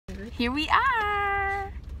Here we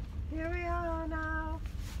are. Here we are now.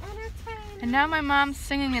 Entertainment. And now my mom's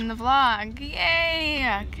singing in the vlog.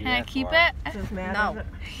 Yay! Can I keep it? No.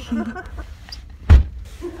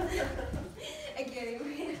 I can't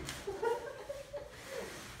even.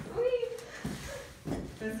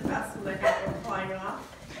 This is the best when they have them flying off.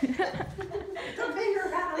 The finger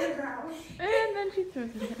got on the ground. And then she throws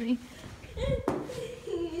it at me.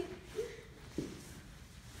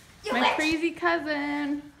 My crazy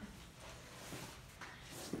cousin.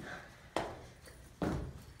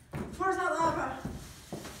 Pours out lava.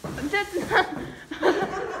 That's not.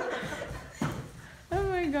 Oh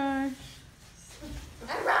my gosh.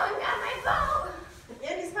 I'm rolling down my phone.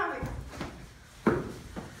 Andy's coming.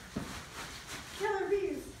 Killer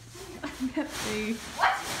bees. That's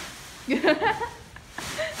What?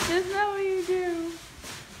 That's not what you do.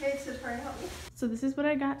 Okay, so try to help me. So this is what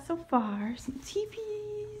I got so far. Some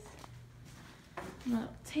teepees. A little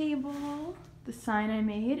table. The sign I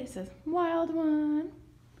made, it says Wild One.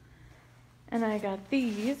 And I got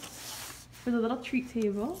these for the little treat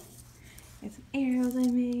table. And some arrows I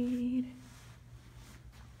made.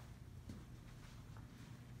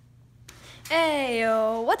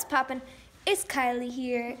 Heyo, what's poppin'? It's Kylie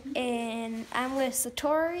here, and I'm with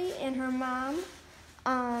Satori and her mom,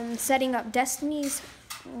 setting up Destiny's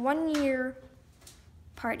 1-year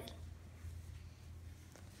party.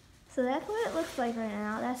 So that's what it looks like right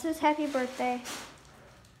now. That says happy birthday,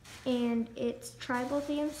 and it's tribal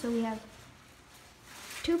themed, so we have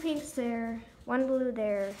 2 pinks there, 1 blue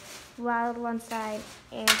there, wild one side,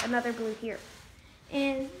 and another blue here.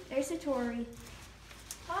 And there's Satori.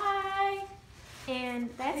 Hi! And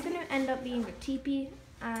that's going to end up being the teepee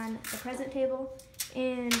on the present table.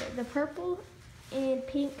 And the purple and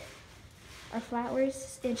pink are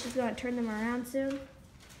flowers, and she's going to turn them around soon.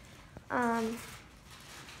 And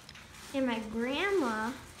my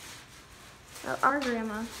grandma, our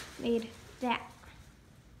grandma, made that.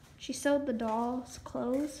 She sewed the doll's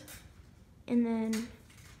clothes, and then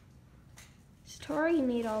Satori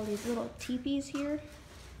made all these little teepees here.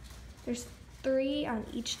 There's 3 on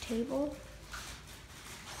each table.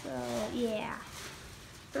 So yeah,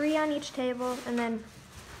 3 on each table, and then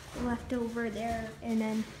left over there, and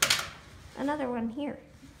then another one here.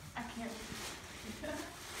 I can't.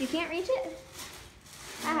 You can't reach it?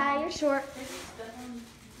 Haha, you're short.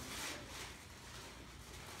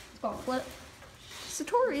 It's called flip.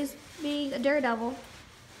 Satori is being a daredevil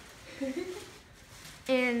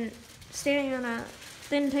and standing on a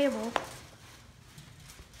thin table.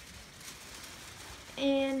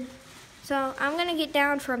 And so I'm gonna get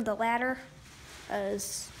down from the ladder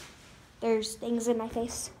as there's things in my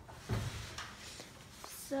face.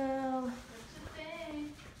 So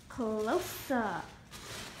close up.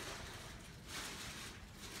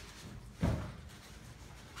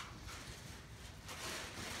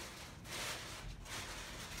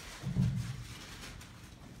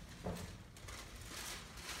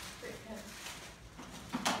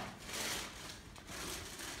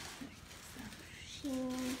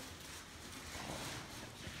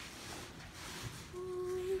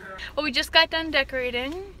 Well, we just got done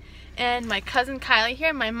decorating, and my cousin Kylie here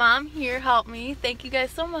and my mom here helped me. Thank you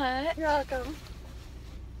guys so much. You're welcome.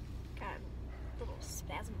 Got a little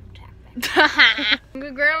spasm attack back.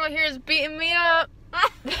 Good grandma here is beating me up.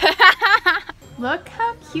 Look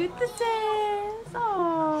how cute this is.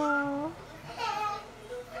 Oh.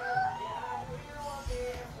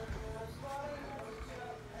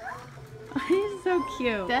 He's so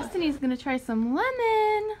cute. Destiny's gonna try some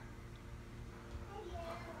lemon.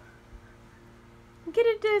 Get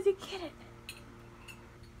it, Desi, get it.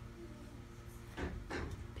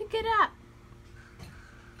 Pick it up.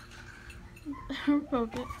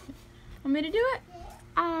 Poke it. Want me to do it?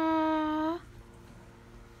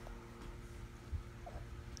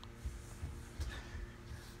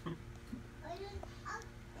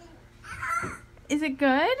 Is it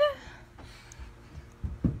good?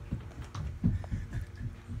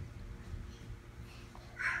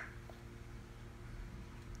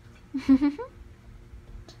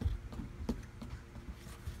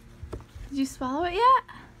 Did you swallow it yet?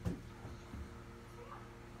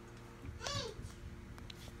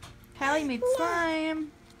 Callie made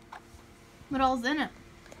slime. What all's in it?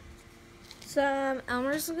 Some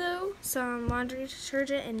Elmer's glue, some laundry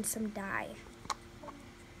detergent, and some dye.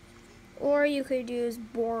 Or you could use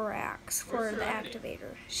borax for the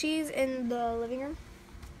activator. She's in the living room.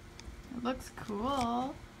 It looks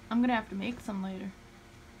cool. I'm gonna have to make some later.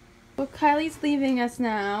 Well, Kylie's leaving us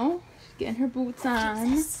now. She's getting her boots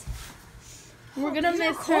on. We're gonna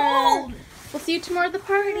miss her. We'll see you tomorrow at the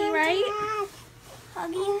party, right?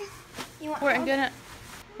 Huggy. You want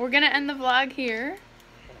We're we're gonna end the vlog here.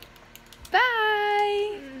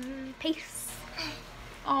 Bye. Peace.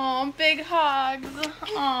 Aw, big hugs.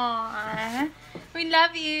 Aw, we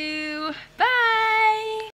love you. Bye.